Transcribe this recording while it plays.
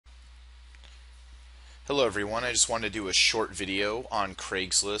Hello everyone, I just wanted to do a short video on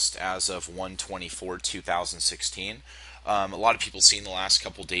Craigslist as of 1/24/2016. A lot of people seen the last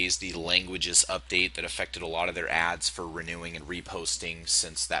couple days the languages update that affected a lot of their ads for renewing and reposting,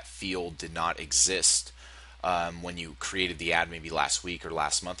 since that field did not exist when you created the ad maybe last week or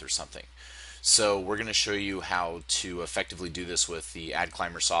last month or something. So we're going to show you how to effectively do this with the Ad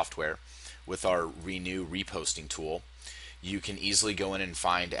Climber software with our Renew reposting tool. You can easily go in and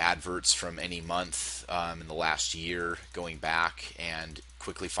find adverts from any month in the last year going back and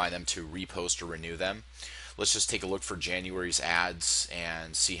quickly find them to repost or renew them. Let's just take a look for January's ads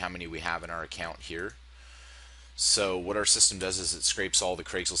and see how many we have in our account here. So what our system does is it scrapes all the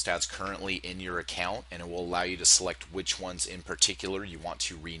Craigslist ads currently in your account, and it will allow you to select which ones in particular you want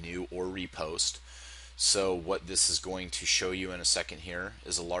to renew or repost. So what this is going to show you in a second here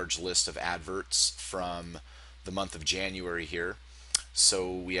is a large list of adverts from the month of January here.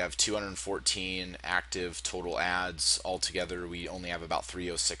 So we have 214 active total ads. Altogether we only have about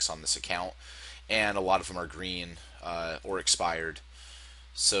 306 on this account, and a lot of them are green or expired.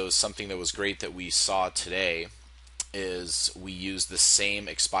 So something that was great that we saw today is we use the same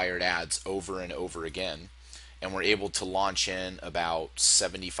expired ads over and over again, and we're able to launch in about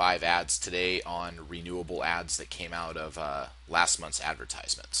 75 ads today on renewable ads that came out of last month's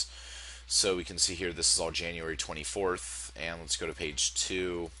advertisements. So we can see here this is all January 24th, and let's go to page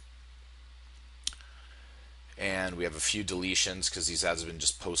 2. And we have a few deletions because these ads have been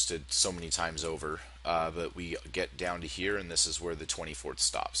just posted so many times over. But we get down to here, and this is where the 24th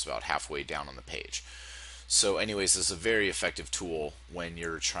stops, about halfway down on the page. So anyways, this is a very effective tool when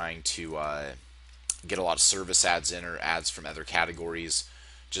you're trying to get a lot of service ads in or ads from other categories.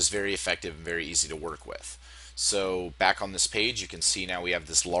 Just very effective and very easy to work with. So back on this page, you can see now we have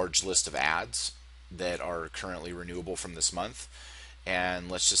this large list of ads that are currently renewable from this month. And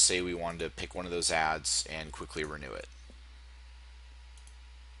let's just say we wanted to pick one of those ads and quickly renew it.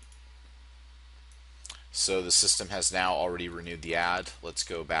 So the system has now already renewed the ad. Let's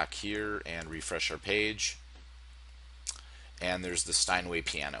go back here and refresh our page. And there's the Steinway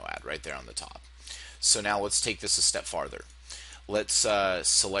piano ad right there on the top. So now let's take this a step farther. Let's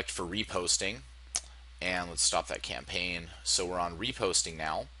select for reposting. And let's stop that campaign. So we're on reposting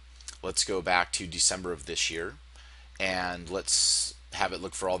now. Let's go back to December of this year, and let's have it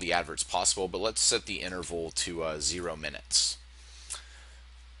look for all the adverts possible, but let's set the interval to 0 minutes.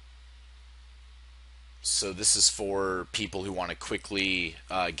 So this is for people who want to quickly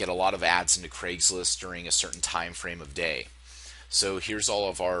get a lot of ads into Craigslist during a certain time frame of day. So here's all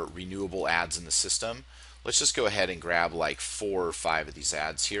of our renewable ads in the system. Let's just go ahead and grab like 4 or 5 of these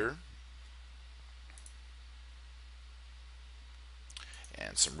ads here.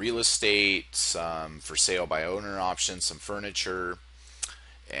 And some real estate, some for sale by owner options, some furniture,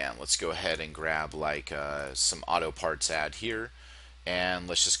 and let's go ahead and grab like some auto parts ad here, and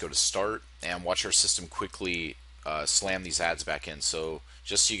let's just go to start and watch our system quickly slam these ads back in. So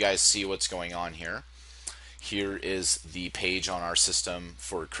just so you guys see what's going on here, here is the page on our system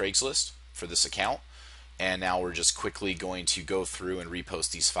for Craigslist for this account, and now we're just quickly going to go through and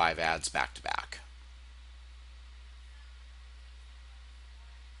repost these 5 ads back to back.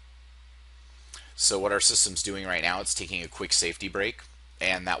 So what our system's doing right now, it's taking a quick safety break,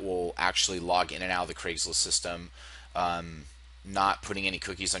 and that will actually log in and out of the Craigslist system, not putting any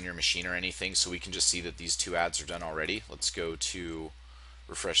cookies on your machine or anything, so we can just see that these 2 ads are done already. Let's go to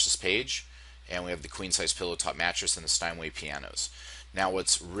refresh this page, and we have the queen size pillow top mattress and the Steinway pianos. Now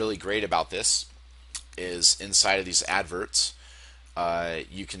what's really great about this is inside of these adverts,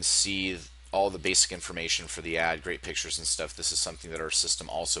 you can see all the basic information for the ad, great pictures and stuff. This is something that our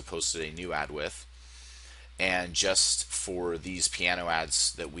system also posted a new ad with. And just for these piano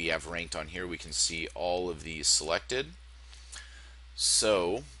ads that we have ranked on here, we can see all of these selected.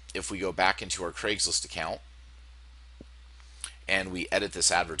 So if we go back into our Craigslist account and we edit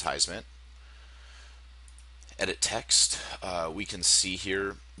this advertisement, edit text, we can see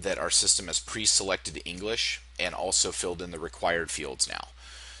here that our system has pre-selected English and also filled in the required fields now.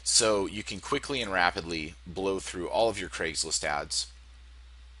 So you can quickly and rapidly blow through all of your Craigslist ads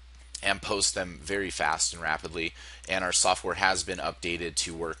and post them very fast and rapidly, and our software has been updated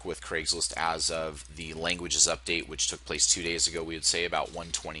to work with Craigslist as of the languages update, which took place 2 days ago. We would say about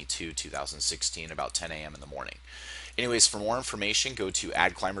 1/22/2016, about 10 a.m. in the morning. Anyways, for more information, go to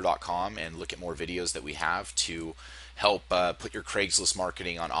adclimber.com and look at more videos that we have to help put your Craigslist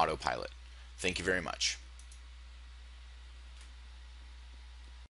marketing on autopilot. Thank you very much.